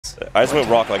I just went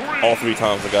rock like all 3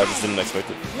 times. The guy just didn't expect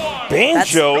it.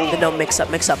 Banjo? That's the no mix up.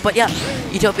 But yeah,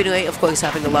 UtopianRay, of course,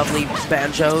 having a lovely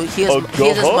Banjo. He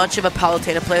is as much of a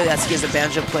Palutena player as he is a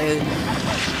Banjo player.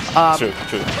 True.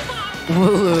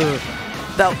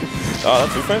 That,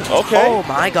 that's 2-frame? Okay. Oh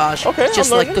my gosh. Okay,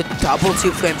 just like the double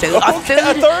 2-frame thing. Okay,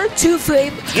 a third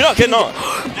 2-frame. You're not getting on.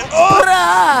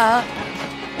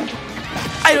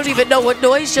 I don't even know what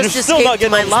noise just escaped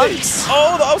my lungs.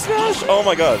 Oh, the up smash! Oh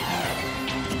my god.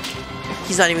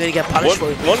 He's not even gonna get punished for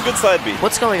it. One good side B.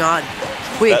 What's going on?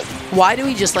 Wait, why do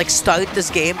we just like start this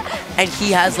game and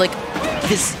he has like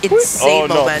this insane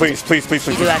momentum? Oh no, please.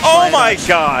 Oh my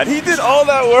god, he did all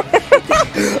that work.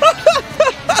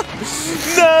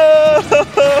 No!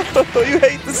 You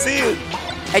hate to see it.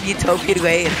 And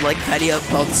UtopianRay and like Venia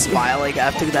both smiling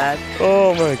after that.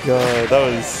 Oh my god,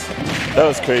 that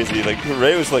was crazy. Like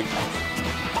Ray was like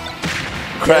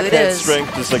crackhead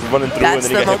strength, just like running through, and then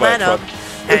he got hit by a truck.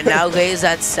 And now Ray is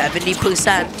at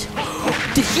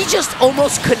 70%. Did he just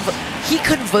almost he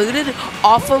converted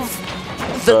off of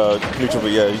the neutral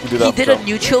B? Yeah, you can do that. He did a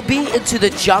neutral B into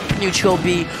the jump neutral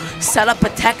B, set up a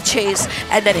tech chase,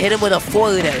 and then hit him with a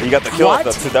forward air. You got the kill off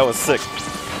that too. That was sick.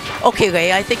 Okay,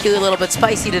 Ray, I think you're a little bit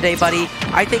spicy today, buddy.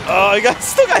 I think. Oh, you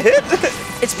still got hit.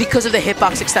 It's because of the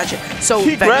hitbox extension. So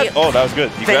Venia, oh, that was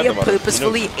good. Venia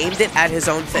purposefully aimed it at his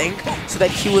own thing so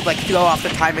that he would like throw off the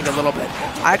timing a little bit.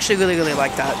 I actually really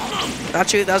like that. Not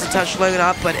sure if that was intentional or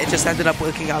not, but it just ended up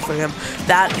working out for him.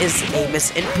 That is a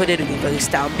misinputted reverse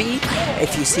down B.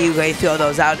 If you see Ray throw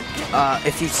those out,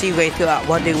 if you see Ray throw out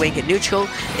one day wing and neutral,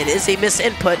 it is a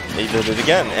misinput. He did it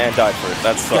again and died for it.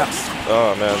 That sucks. Yeah.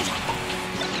 Oh man,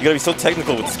 you gotta be so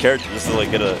technical with this character just to like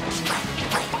get a.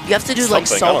 You have to do like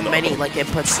so many like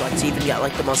inputs like, to even get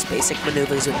like the most basic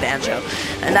maneuvers with Banjo,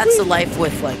 and that's the life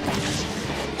with like.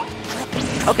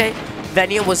 Okay,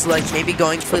 Venia was like maybe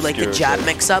going for like the jab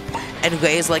mix-up, and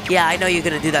Ray is like, yeah, I know you're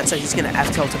gonna do that, so he's gonna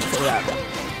F-tilt him for that.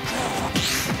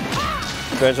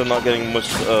 Banjo not getting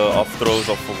much off throws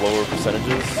off of lower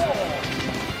percentages.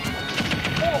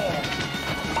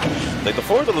 Like the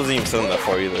forward doesn't even send that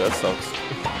far either. That sucks.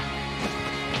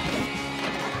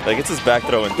 Like, it's his back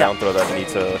throw and down throw that need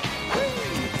to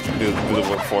do the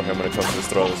work for him when it comes to his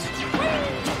throws.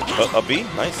 A B?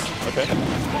 Nice. Okay.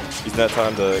 Using that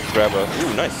time to grab a...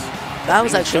 Ooh, nice. That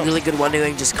was actually really good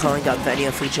one-doing, just calling out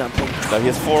Venia for jumping. Now he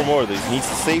has 4 more. He needs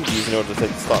to save these in order to take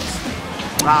the stocks.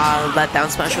 That down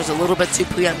smash was a little bit too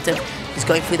preemptive. He's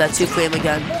going for that 2-frame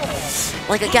again.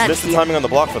 Like, again... Missed the timing on the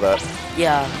block for that.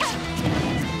 Yeah.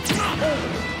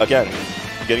 Again.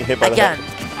 Getting hit by the head.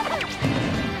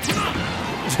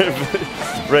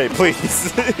 Ray,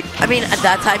 please. I mean, at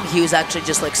that time, he was actually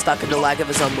just like stuck in the lag of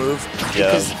his own move. Yeah,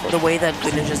 because the way that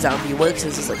Greninja's down B works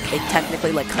is like it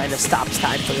technically like kind of stops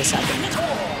time for a second.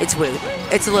 It's weird.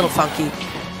 It's a little funky.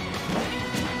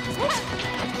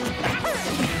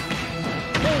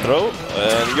 Throw,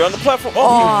 and you're on the platform.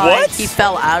 Oh, what? He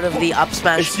fell out of the up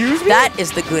smash. Excuse me? That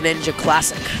is the Greninja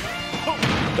classic.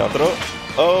 Down throw.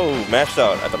 Oh, mashed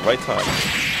out at the right time.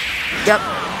 Yep.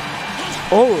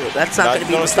 Oh, that's not going to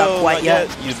be the stop quite yet.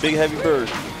 You big heavy bird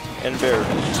and bear.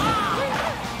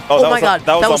 Oh my god,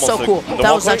 that was so cool.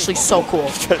 That was actually so cool.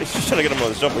 He's trying to get him on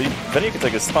his jump, but Venia can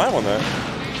take his time on that.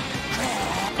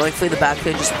 Going for the back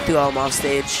there, just threw him off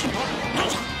stage.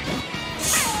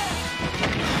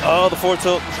 Oh, the forward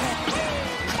tilt.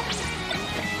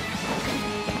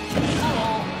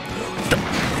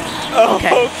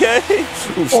 Okay.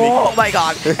 Oh my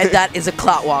god, and that is a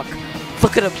clout walk.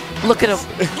 Look at him. Look at him.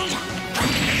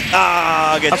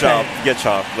 Ah, get chopped. Get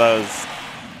chopped. That was...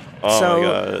 Oh my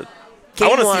god. I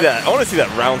want to see that. I want to see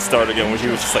that round start again when he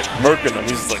was just like murking him.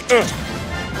 He was just like, ugh,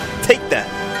 take that.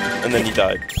 And then he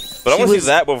died. But I want to see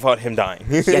that without him dying.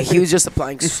 Yeah, he was just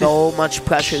applying so much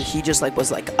pressure. He just like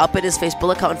was like up in his face. But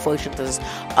look how unfortunate this is.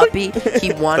 Uppy,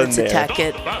 he wanted to tech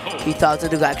it. He thought the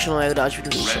directional air dodge would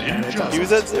do something. He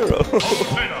was at 0.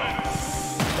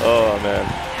 Oh man.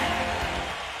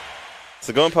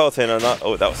 So going Palutena, not...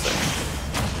 Oh, that was sick.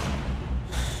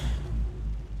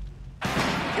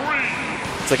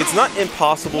 It's like, it's not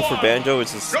impossible for Banjo,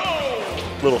 it's just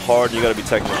a little hard, you gotta be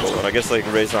technical. And I guess like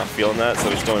Ray's not feeling that, so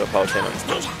he's going to Palutena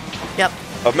instead. Yep.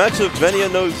 A matchup Venia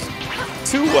knows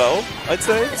too well, I'd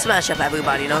say. It's a matchup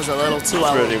everybody knows a little too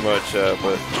well. Pretty much,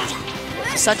 but...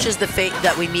 Such is the fate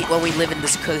that we meet when we live in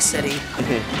this cursed city.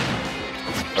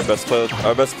 Our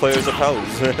best players are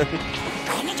Palus.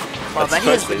 Well,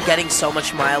 Venia's been getting so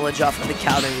much mileage off of the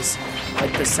counters,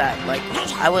 like the set. Like,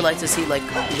 I would like to see like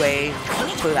Ray,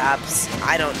 perhaps.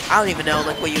 I don't even know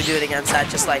like what you do it against that.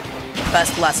 Just like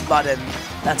press less button.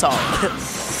 That's all.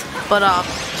 But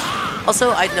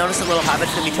also, I noticed a little habit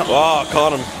for me. Oh,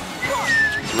 caught him.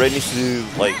 Ray needs to do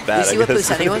like that. You see what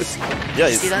percent he was? Yeah,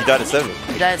 he died at 70.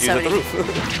 He died at 70. He was at the roof.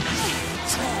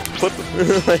 Flip him.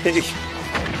 Like,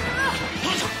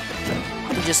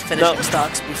 he just finished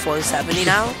stocks before 70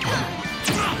 now.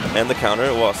 And the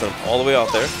counter, well, sent him all the way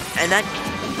out there. And that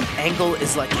angle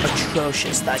is like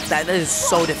atrocious. That is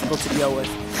so difficult to deal with.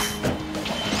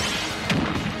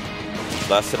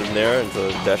 Last hit of Nair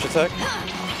into dash attack.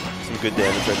 Some good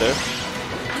damage right there.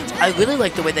 I really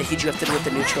like the way that he drifted with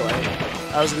the neutral air.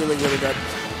 That was really, really good.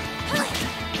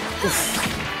 Oof.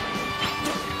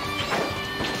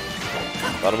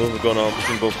 A lot of movement going on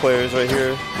between both players right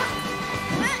here.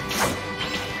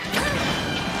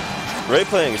 Ray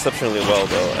playing exceptionally well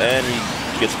though, and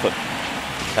he gets put.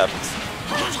 Happens.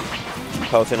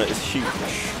 Palutena is huge.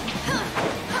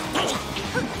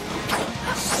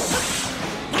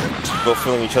 Both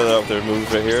filling each other out with their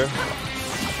moves right here.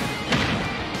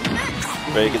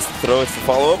 Ray gets the throw, it's the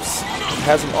follow-ups.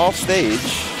 Has him off stage.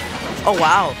 Oh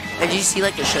wow. And did you see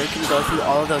like the show can go through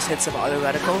all of those hits of auto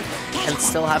reticle and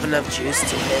still have enough juice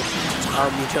to hit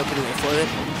Utopian for it?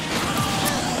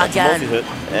 Again,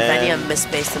 Venia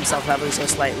misspaced himself ever so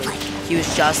slightly. He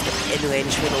was just in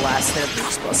range for the last hit of the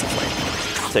explosive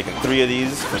flame. Taking 3 of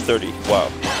these for 30. Wow.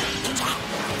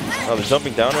 Oh, the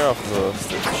jumping down there off the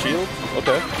shield?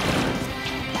 Okay.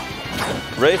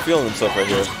 Ray feeling himself right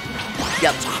here.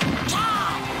 Yep.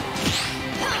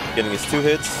 Getting his 2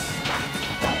 hits.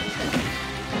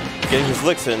 Getting his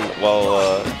licks in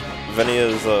while Venia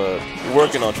is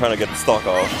working on trying to get the stock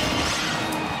off.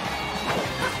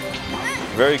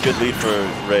 Very good lead for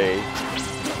Ray.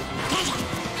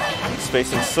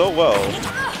 Spacing so well.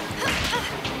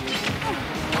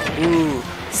 Ooh.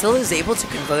 Still is able to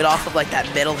convert off of like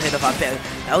that middle hit of up air.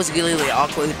 That was really, really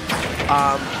awkward.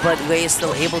 But Ray is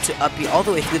still able to up B all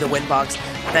the way through the win box.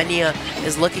 Venia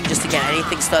is looking just to get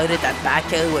anything started. That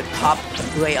back air would pop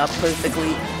Ray up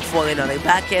perfectly for another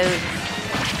back air.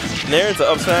 Nair into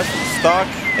up smash, stock,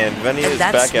 and Venia is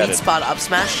back at it. That sweet spot up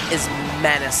smash is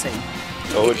menacing.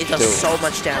 Oh, it does so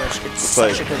much damage. It's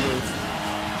such a good move.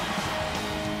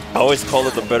 I always call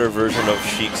it the better version of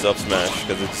Sheik's up smash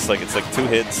because it's like 2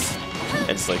 hits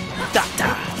and it's like da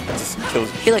da. It just kills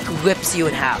you. He like rips you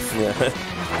in half. Yeah.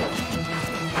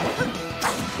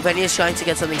 Venia is trying to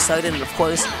get something started, and of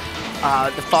course,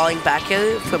 the falling back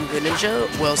air from Greninja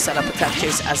will set up a tech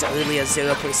chase as early as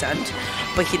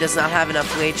 0%, but he does not have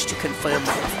enough rage to confirm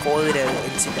forward air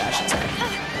into dash attack.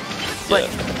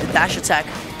 But the dash attack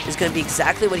is going to be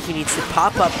exactly what he needs to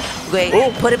pop up. Ray,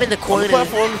 put him in the corner. On the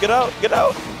platform, get out, get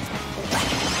out.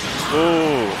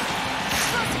 Ooh.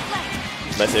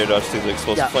 Nice air dodge through the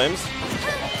explosive flames.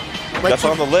 That's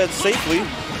on the ledge safely.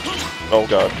 Oh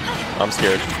god, I'm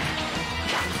scared.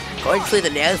 Going for the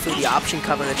nair through the option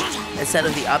coverage instead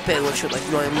of the up air, which would like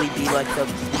normally be like the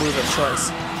move of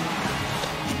choice.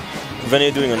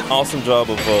 Venia doing an awesome job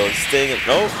of staying at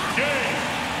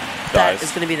That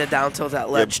is going to be the down tilt that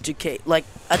ledge to K. Like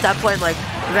at that point, like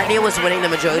Venia was winning the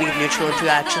majority of neutral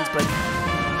interactions, but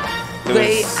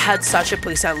Ray had such a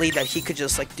percent lead that he could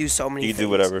just like do so many. He could do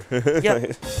whatever.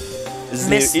 Yep. He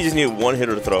just needed 1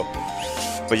 hitter to throw.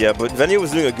 But yeah, but Venia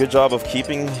was doing a good job of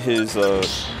keeping his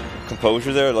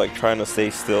composure there, like trying to stay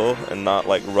still and not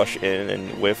like rush in and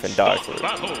whiff and die for it.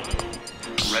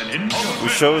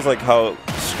 Which shows like how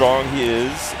strong he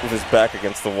is with his back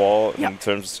against the wall in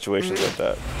terms of situations like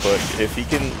that. But if he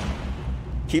can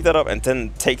keep that up and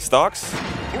then take stocks,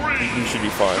 he should be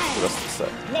fine for the rest of the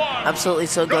set. Absolutely.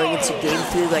 So going into game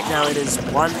 3 right now, it is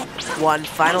 1-1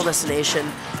 final destination.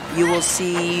 You will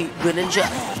see Greninja,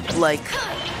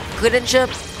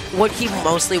 what he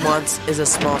mostly wants is a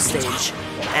small stage.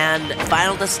 And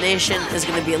Final Destination is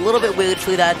going to be a little bit weird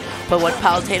for that, but what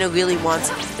Palutena really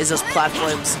wants is those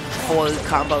platforms for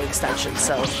combo extensions.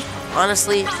 So,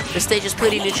 honestly, the stage is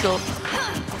pretty neutral,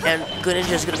 and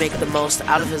Greninja is going to make the most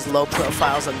out of his low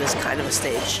profiles on this kind of a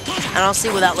stage. And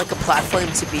honestly, without like a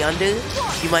platform to be under,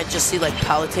 you might just see like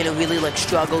Palutena really like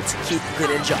struggle to keep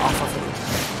Greninja off of him.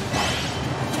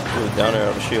 Really down air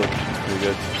out of shield, pretty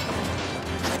good.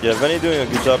 Yeah, Venia doing a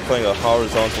good job playing a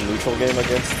horizontal neutral game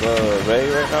against Ray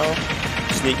right now.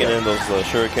 Sneaking in those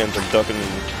shurikens and ducking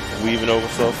and weaving over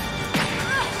stuff.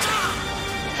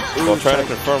 While trying to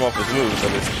confirm off his moves,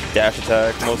 like his dash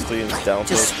attack mostly and his down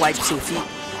tilt. Just swipe 2 feet.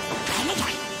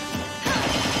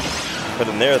 Put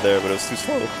a nair there, but it was too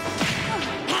slow.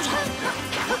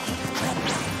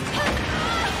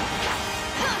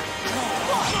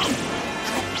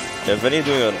 Yeah, Venia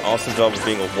doing an awesome job of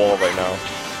being a wall right now.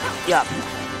 Yeah.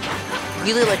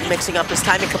 Really like mixing up his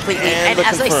timing completely. And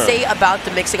as I say about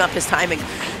the mixing up his timing,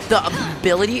 the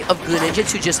ability of Greninja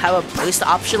to just have a burst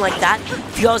option like that.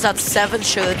 If he goes out 7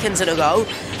 shurikens in a row,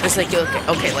 it's like,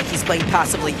 okay, like he's playing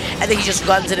passively, and then he just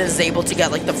runs in and is able to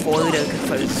get like the forward.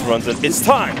 He just runs in. It's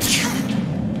time!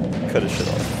 Cut his shit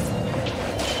off.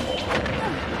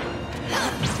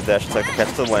 Dash attack to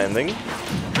catch the landing.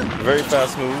 Very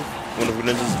fast move. One of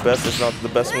Greninja's best, if not the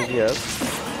best move he has.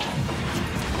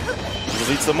 He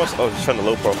leads so much. Oh, he's trying to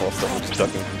low profile stuff, just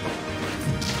ducking.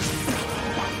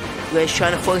 He's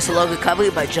trying to force a low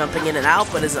recovery by jumping in and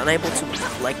out, but is unable to,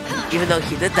 like, even though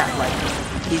he did that, like,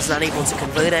 he's not able to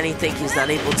convert anything, he's not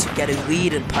able to get a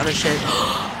lead and punish it.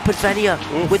 But Venia,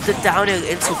 with the downer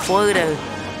into forward air.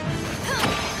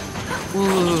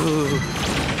 Ooh.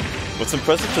 What's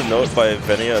impressive to note by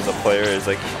Venia as a player is,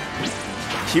 like,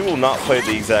 he will not play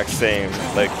the exact same,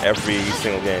 like, every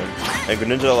single game. And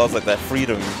Greninja allows, like, that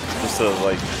freedom just to,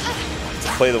 like, to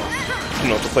play the, you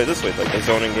know, to play this way, like a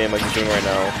zoning game like he's doing right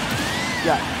now.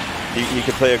 Yeah. He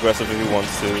can play aggressive if he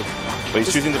wants to, but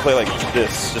he's choosing to play like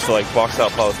this, just to like box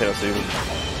out Palutena so he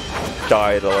would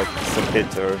die to like some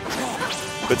hit or.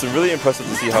 But it's really impressive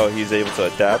to see how he's able to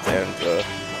adapt and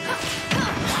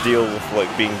deal with like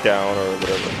being down or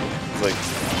whatever. It's like.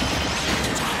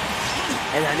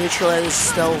 And that neutral is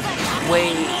still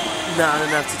way not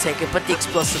enough to take it, but the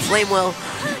explosive flame will.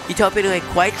 UtopianRay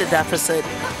quite the deficit.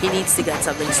 He needs to get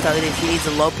something started. He needs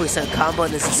a low percent combo,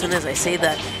 and as soon as I say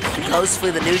that, he goes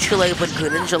for the neutral air, but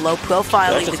Greninja low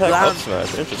profiling the ground. Up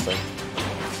smash. Interesting.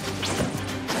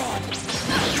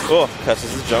 Oh,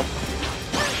 catches his jump.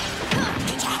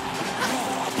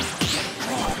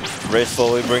 Ray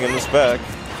slowly bringing this back.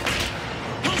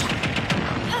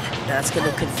 That's going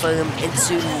to confirm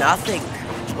into nothing.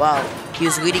 Wow, he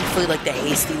was leading for like the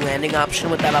hasty landing option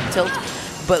with that up tilt,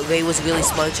 but Ray was really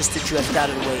smart just to drift out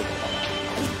and wait.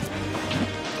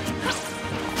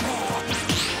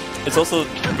 It's also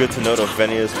good to note of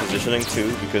Venia's positioning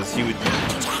too, because he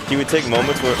would take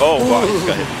moments where wow, he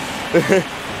got hit.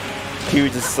 He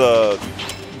would just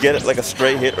get it like a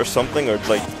straight hit or something, or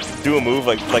like do a move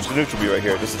like the neutral B right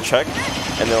here, just to check,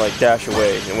 and then like dash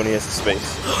away and when he has the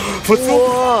space.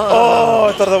 Oh,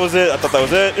 I thought that was it.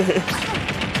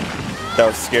 That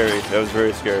was scary. That was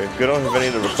very scary. Good on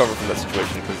Venia to recover from that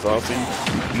situation, because honestly,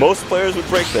 most players would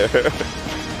break there.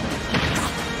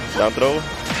 Down throw,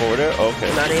 forward air,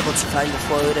 okay. Not able to find the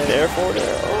forward air. There, forward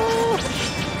air, oh.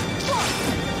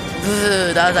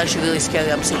 That was actually really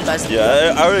scary. I'm surprised.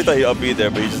 Yeah, I really thought he upbeat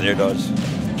there, but he just air dodged.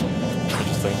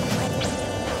 Interesting.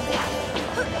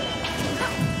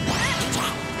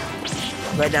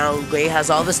 Right now, Ray has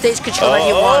all the stage control that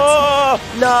he wants.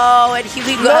 No, and he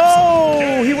regrabs.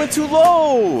 No, he went too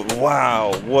low.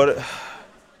 Wow, what?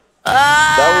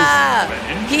 That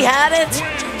was. He had it.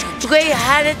 Ray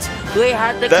had it. Ray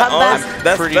had the comeback.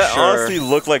 That honestly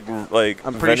looked like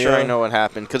I'm pretty sure I know what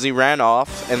happened, because he ran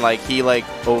off and like he like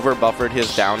over buffered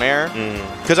his down air.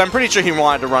 Because I'm pretty sure he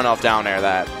wanted to run off down air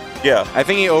that. Yeah. I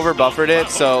think he over buffered it,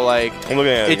 so like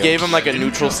it gave him like a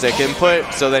neutral stick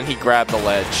input. So then he grabbed the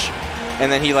ledge.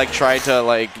 And then he like tried to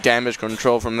like damage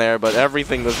control from there, but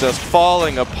everything was just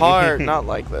falling apart. Not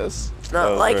like this.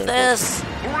 Not like this.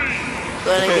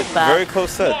 Running it back. Very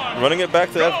close set. Running it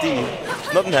back to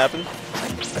FD. Nothing happened.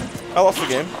 I lost the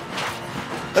game.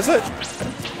 That's it.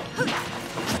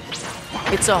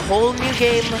 It's a whole new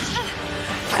game.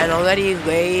 And already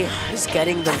Ray is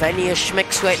getting the Venia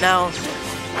schmicks right now.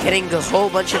 Getting a whole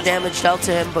bunch of damage dealt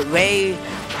to him. But Ray,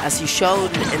 as he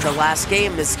showed in the last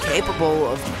game, is capable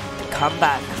of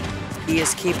comeback. He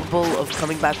is capable of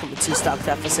coming back from a 2-stock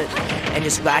deficit and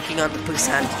just racking on the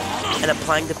percent and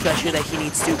applying the pressure that he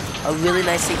needs to. A really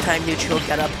nicely timed neutral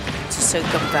get up to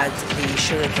circumvent the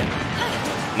shuriken.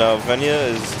 Now Venia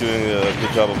is doing a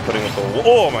good job of putting up a wall.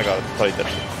 Oh my god, I thought he did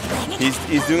it.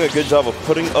 He's doing a good job of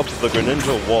putting up the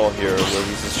Greninja wall here, where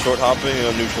he's just short hopping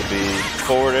a neutral B,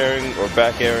 forward airing or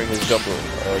back airing his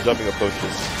jumping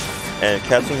approaches, and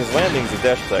catching his landings with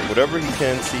dash attack, whatever he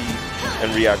can see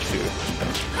and react to.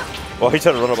 Well, he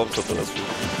tried to run up tilt, that's true.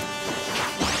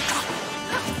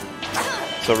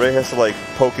 So Ray has to like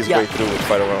poke his way through and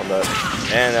fight around that.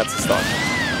 And that's a stop.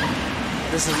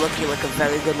 This is looking like a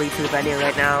very good lead for Venia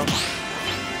right now.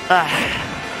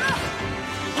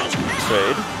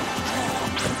 Trade.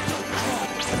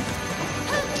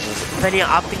 Venia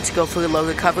opting to go for the low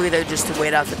recovery there just to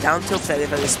wait out the down tilt, very,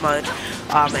 very smart.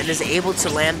 And is able to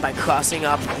land by crossing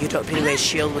up UtopianRay's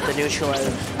shield with the neutral air.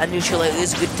 That neutral air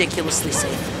is ridiculously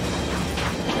safe.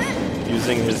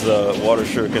 Using his water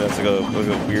shuriken as like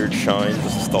a weird shine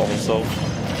just to stall himself.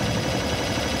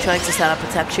 Trying to set up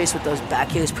a tech chase with those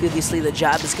back airs previously. The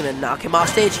jab is going to knock him off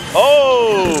stage.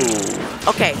 Oh!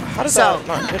 Okay, how does that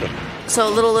not hit him? So a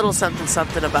little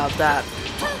something about that.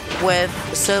 with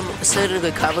some certain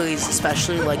recoveries,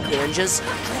 especially like Greninja's,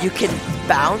 you can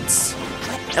bounce,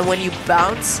 and when you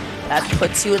bounce, that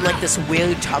puts you in like this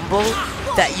weird tumble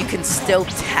that you can still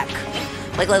tech.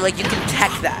 Like you can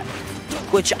tech that,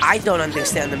 which I don't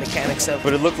understand the mechanics of.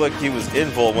 But it looked like he was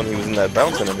involved when he was in that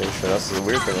bounce animation. That's the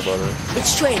weird thing about it. It's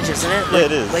strange, isn't it? Yeah,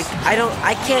 it is. Like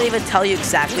I can't even tell you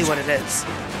exactly what it is.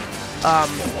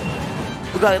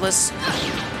 Regardless,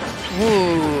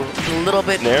 woo, a little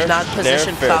bit not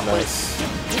positioned properly. Nice.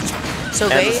 So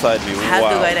they had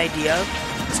the right idea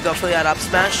to go for that up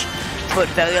smash, but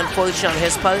very unfortunate on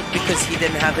his part because he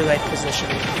didn't have the right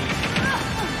positioning.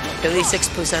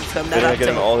 36% from that up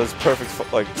getting all his perfect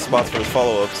spots for his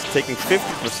follow-ups, taking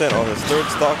 50% on his third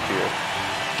stock here.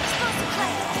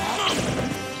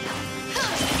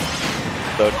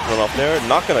 The run off there,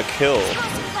 not gonna kill.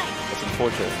 That's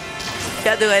unfortunate. He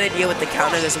had the right idea with the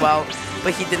counter as well,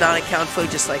 but he did not account for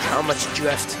just like how much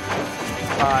drift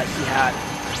he had.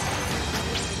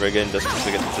 Ray getting desperate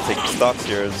to take the stocks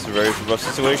here. It's a very rough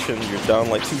situation. You're down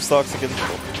like 2 stocks against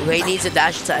him. Ray needs a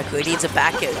dash attack. Ray needs a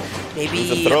back air. Maybe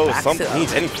needs a throw, something. He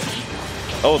needs anything.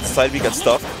 Oh, the side B got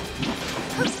stuck.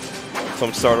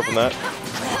 Some startup on that.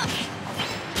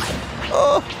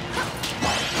 Oh!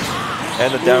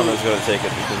 And the down is going to take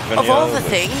it because Venia, of all the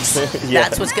things, yeah.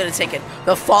 That's what's going to take it.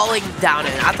 The falling down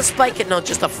air. Not the spike it, no,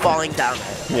 just the falling down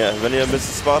air. Yeah, Venia missed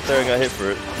the spot there and got hit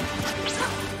for it.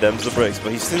 Them's the breaks,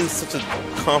 but he's in such a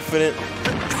confident,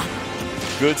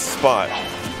 good spot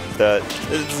that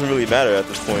it doesn't really matter at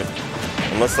this point.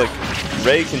 Unless, like,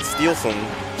 Ray can steal some.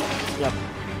 Yep.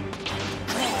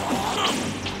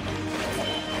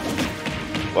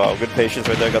 Wow, good patience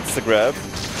right there. Got the grab.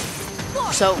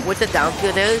 So with the down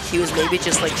throw there, he was maybe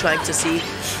just like trying to see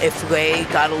if Ray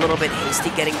got a little bit hasty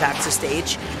getting back to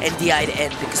stage and DI'd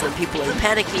in, because when people are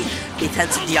panicky, they tend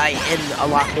to DI in a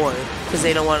lot more because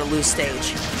they don't want to lose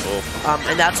stage. Oh.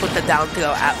 And that's what the down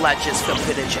throw at ledge is from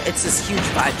Greninja. It's this huge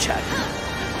vibe check.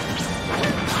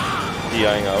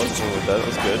 DIing out with that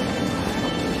was good.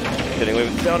 Getting away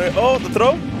with the down air. Oh, the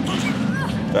throw!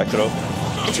 Back throw.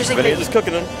 Interesting. Venia just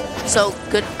cooking him. So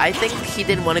good. I think he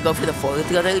didn't want to go for the forward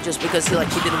throw there just because he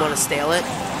didn't want to stale it,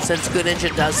 since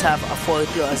Greninja does have a forward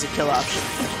throw as a kill option.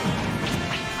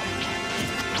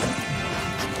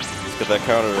 Let's get that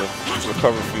counter to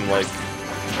recover from like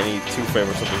any 2-frame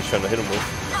or something he's trying to hit him with.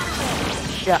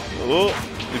 Yeah. Oh,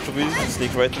 neutral B,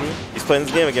 sneak right through. He's playing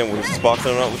this game again where he's just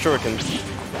boxing him out with Shuriken.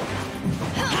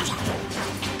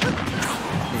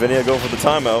 Venia go for the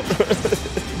timeout.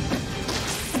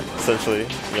 Essentially,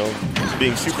 you know,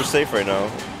 being super safe right now.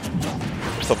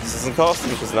 So this doesn't cost him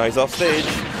because now he's off stage.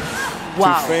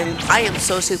 Wow, I am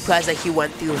so surprised that he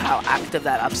went through how active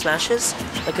that up smash is.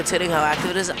 Like, considering how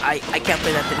active it is, I can't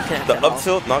believe that didn't connect the at all. The up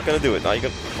tilt, not gonna do it. Not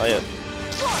yet.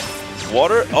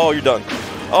 Water? Oh, you're done.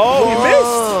 Oh, whoa. You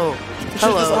missed! You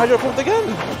should just hydro pump again.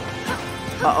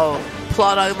 Uh-oh.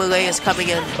 Plot Armorlay is coming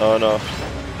in. Oh, no.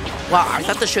 Wow, I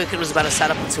thought the Shuriken was about to set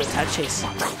up into a tag chase.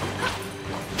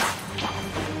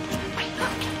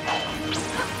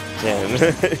 Damn.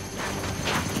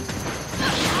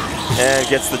 And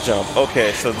gets the jump.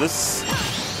 Okay, so this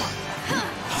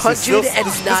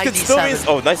 197.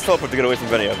 Oh, nice teleport to get away from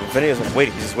Venia. But Venia's like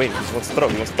waiting. He's just waiting. He wants to throw.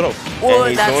 Oh,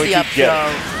 and that's the up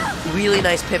throw. Really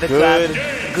nice pivot grab.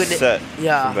 Good set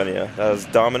from Venia. That was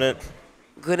dominant.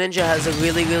 Greninja has a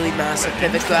really, really massive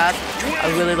pivot grab. I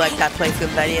really like that play from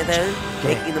Venia there,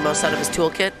 making the most out of his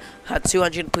toolkit. Had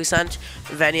 200%.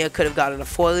 Venia could have gotten a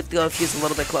forward throw if he was a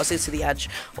little bit closer to the edge,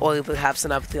 or perhaps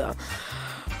an up throw.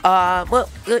 Well,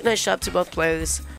 really nice job to both players.